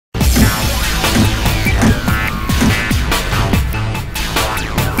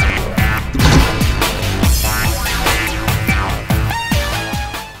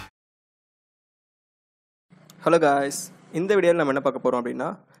Hello guys, இந்த வீடியோவில் நம்ம என்ன பார்க்க போகிறோம் அப்படின்னா,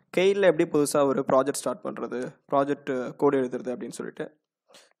 கெயிலில் எப்படி புதுசாக ஒரு ப்ராஜெக்ட் ஸ்டார்ட் பண்ணுறது, ப்ராஜெக்ட் கோடு எழுதுறது அப்படின்னு சொல்லிட்டு.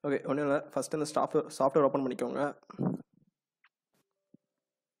 ஓகே, ஒன்றும் இல்லை. ஃபஸ்ட்டு இந்த சாஃப்ட்வேர் ஓப்பன் பண்ணிக்கோங்க.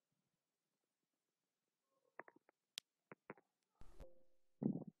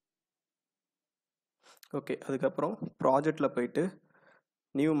 ஓகே, அதுக்கப்புறம் ப்ராஜெக்டில் போயிட்டு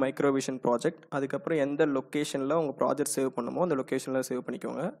நியூ மைக்ரோவிஷன் ப்ராஜெக்ட், அதுக்கப்புறம் எந்த லொக்கேஷனில் உங்கள் ப்ராஜெக்ட் சேவ் பண்ணுமோ அந்த லொக்கேஷனில் சேவ்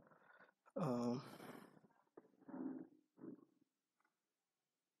பண்ணிக்கோங்க.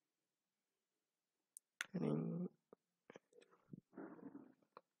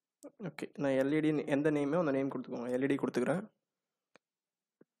 ஓகே, நான் எல்இடி எந்த நேமோ அந்த நேம் கொடுத்துக்கோங்க. எல்இடி கொடுத்துக்கிறேன்.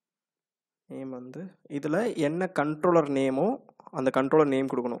 நேம் வந்து இதில் என்ன கண்ட்ரோலர் நேமோ அந்த கண்ட்ரோலர்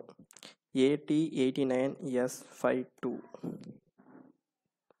நேம் கொடுக்கணும். AT89S52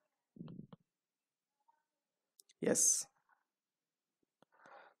 S.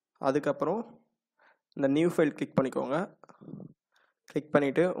 அதுக்கப்புறம் இந்த நியூ ஃபைல் கிளிக் பண்ணிக்கோங்க. கிளிக்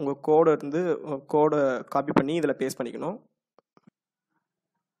பண்ணிவிட்டு உங்கள் கோடை இருந்து கோடை காப்பி பண்ணி இதில் பேஸ்ட் பண்ணிக்கணும்.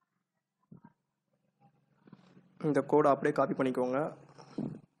 இந்த கோடை அப்படியே காப்பி பண்ணிக்கோங்க.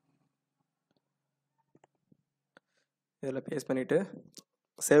 இதில் பேஸ்ட் பண்ணிவிட்டு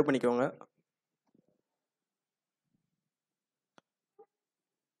சேவ் பண்ணிக்கோங்க.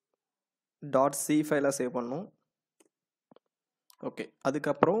 .c ஃபைலாக சேவ் பண்ணணும். ஓகே,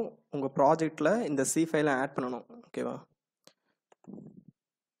 அதுக்கப்புறம் உங்கள் ப்ராஜெக்டில் இந்த சி ஃபைலை ஆட் பண்ணணும். ஓகேவா?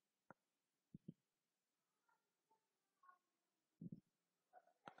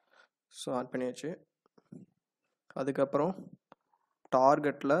 ஸோ ஆட் பண்ணியாச்சு. அதுக்கப்புறம்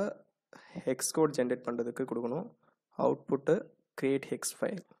டார்கெட்டில் ஹெக்ஸ் கோட் ஜென்ரேட் பண்ணுறதுக்கு கொடுக்கணும். Output create hex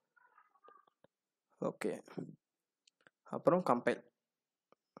file. Okay, அப்புறம் கம்பைல்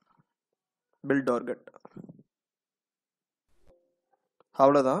பில்ட் டார்கெட்.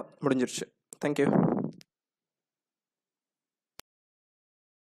 அவ்வளோதான், முடிஞ்சிருச்சு. தேங்க்யூ.